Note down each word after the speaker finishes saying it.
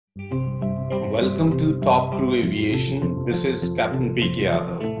Welcome to Top Crew Aviation. This is Captain PK.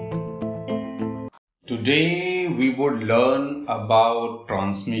 Today we would learn about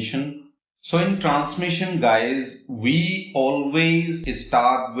transmission. So in transmission, guys, we always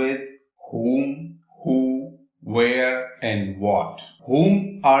start with whom, who, where and what.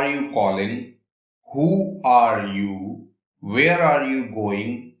 Whom are you calling? Who are you? Where are you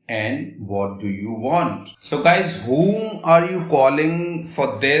going? And what do you want? So guys, whom are you calling?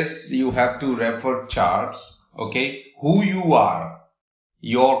 For this you have to refer charts. Okay, who you are,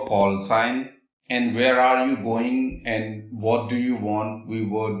 your call sign, and where are you going and what do you want, we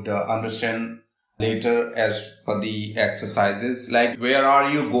would understand later as per the exercises. Like where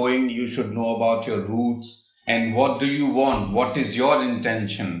are you going, you should know about your routes, and what do you want, what is your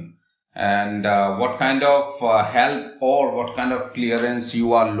intention, and what kind of help or what kind of clearance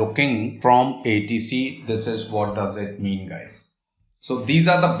you are looking from ATC. This is what does it mean, guys. So these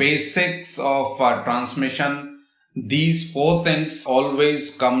are the basics of transmission. These four things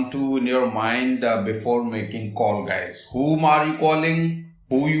always come to in your mind before making call, guys. Whom are you calling?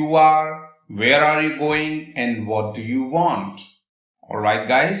 Who you are? Where are you going? And what do you want? Alright,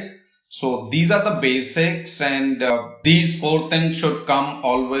 guys. So these are the basics, and these four things should come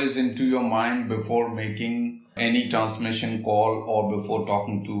always into your mind before making any transmission call or before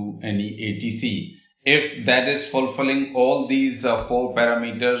talking to any ATC. If that is fulfilling all these four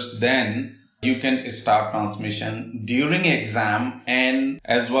parameters, then you can start transmission during exam and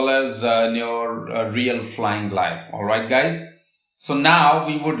as well as in your real flying life. All right, guys. So now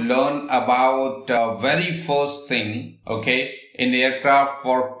we would learn about very first thing, okay, in aircraft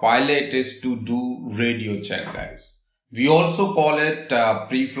for pilot is to do radio check, guys. We also call it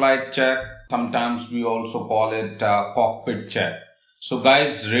pre-flight check. Sometimes we also call it cockpit check. So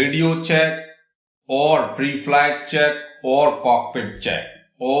guys, radio check or pre-flight check or cockpit check,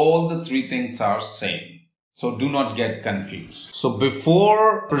 all the three things are same. So do not get confused. So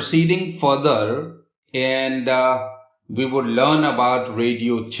before proceeding further and we would learn about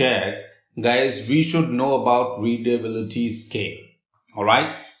radio check, guys, we should know about readability scale.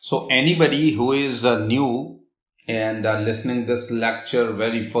 Alright. So anybody who is new and listening this lecture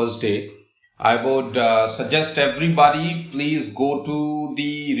very first day, I would suggest everybody please go to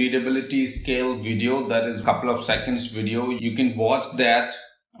the readability scale video. That is a couple of seconds video. You can watch that.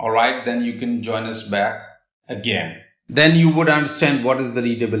 Alright, then you can join us back again. Then you would understand what is the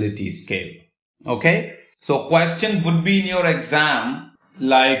readability scale. Okay. So question would be in your exam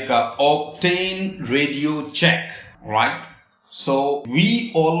like obtain radio check. Right. So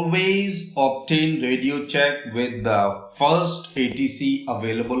we always obtain radio check with the first ATC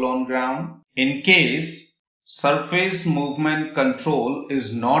available on ground. In case surface movement control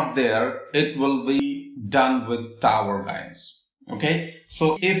is not there, it will be done with tower, guys. Okay.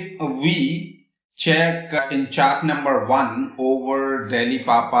 So if we check in chart number 1 over Delhi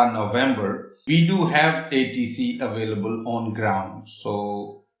Papa November, we do have ATC available on ground.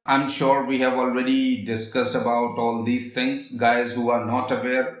 So I'm sure we have already discussed about all these things. Guys who are not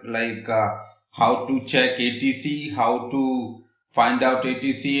aware, like how to check ATC, how to find out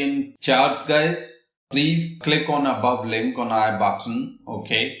ATC in charts, guys, please click on above link on I button,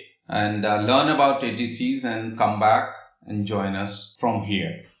 okay, and learn about ATCs and come back and join us from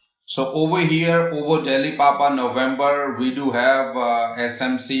here. So over here, over Delhi Papa November, we do have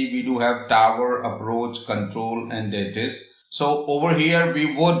SMC, we do have tower, approach, control, and ATIS. So over here, we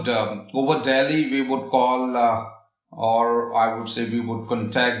would, over Delhi, we would call, or I would say we would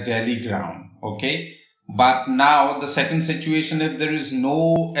contact Delhi ground, okay. But now the second situation, if there is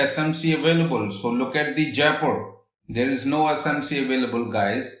no SMC available, so look at the Jaipur. There is no SMC available,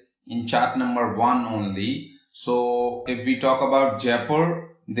 guys, in chart number 1 only. So if we talk about Jaipur,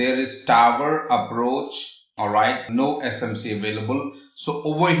 there is tower, approach, alright, no SMC available. So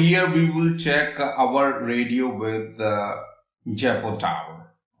over here we will check our radio with the Jaipur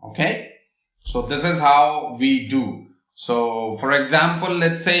tower, okay. So this is how we do. So for example,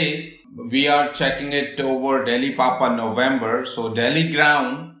 let's say we are checking it over Delhi Papa November. So Delhi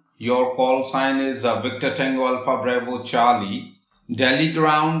ground, your call sign is Victor Tango Alpha Bravo Charlie. Delhi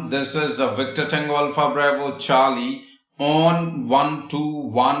ground, this is Victor Tango Alpha Bravo Charlie on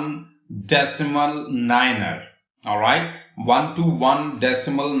 121 decimal niner. Alright, 121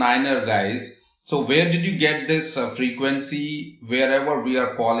 decimal niner, guys. So where did you get this frequency? Wherever we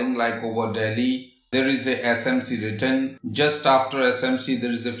are calling, like over Delhi, there is a SMC written. Just after SMC,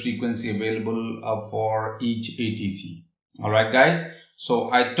 there is a frequency available for each ATC. Alright, guys.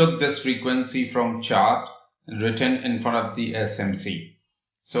 So I took this frequency from chart written in front of the SMC.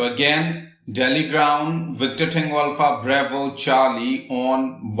 So again, Delhi ground, Victor Tango Alpha Bravo Charlie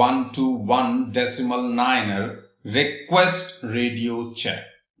on 121.9er, request radio check.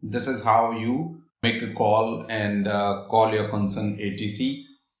 This is how you make a call and call your concerned ATC.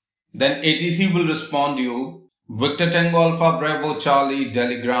 Then ATC will respond to you, Victor Tango Alpha Bravo Charlie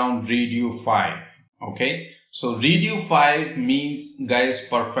Delhi ground read you 5. Okay, so read you 5 means guys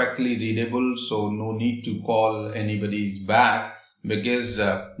perfectly readable, so no need to call anybody's back, because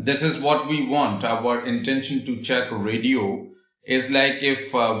this is what we want. Our intention to check radio is like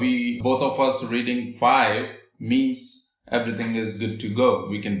if we both of us reading 5 means everything is good to go,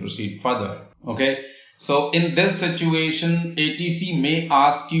 we can proceed further. Okay, so in this situation ATC may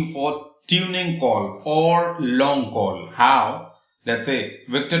ask you for tuning call or long call. How? Let's say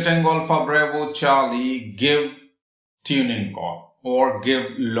Victor Tango Alpha Bravo Charlie give tuning call or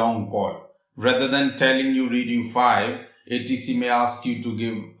give long call. Rather than telling you read you 5, ATC may ask you to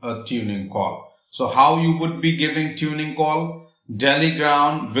give a tuning call. So how you would be giving tuning call? Delhi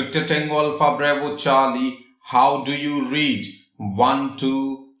ground, Victor Tango Alpha Bravo Charlie, how do you read? 1,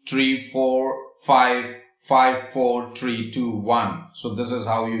 2, 3, 4, 5, 5, 4, 3, 2, 1. So this is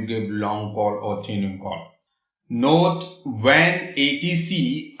how you give long call or tuning call. Note, when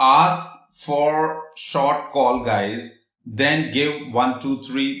ATC asks for short call guys, then give 1, 2,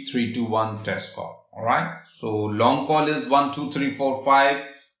 3, 3, 2, 1 test call. Alright, so long call is 1, 2, 3, 4, 5,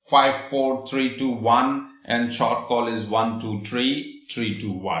 5, 4, 3, 2, 1, and short call is 1, 2, 3, 3,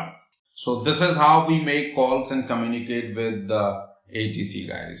 2, 1. So this is how we make calls and communicate with the ATC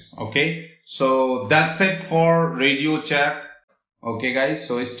guys. Okay, so that's it for radio check. Okay guys,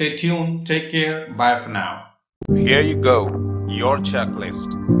 so stay tuned, take care, bye for now. Here you go, your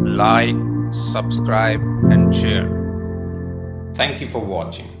checklist. Like, subscribe and share. Thank you for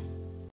watching.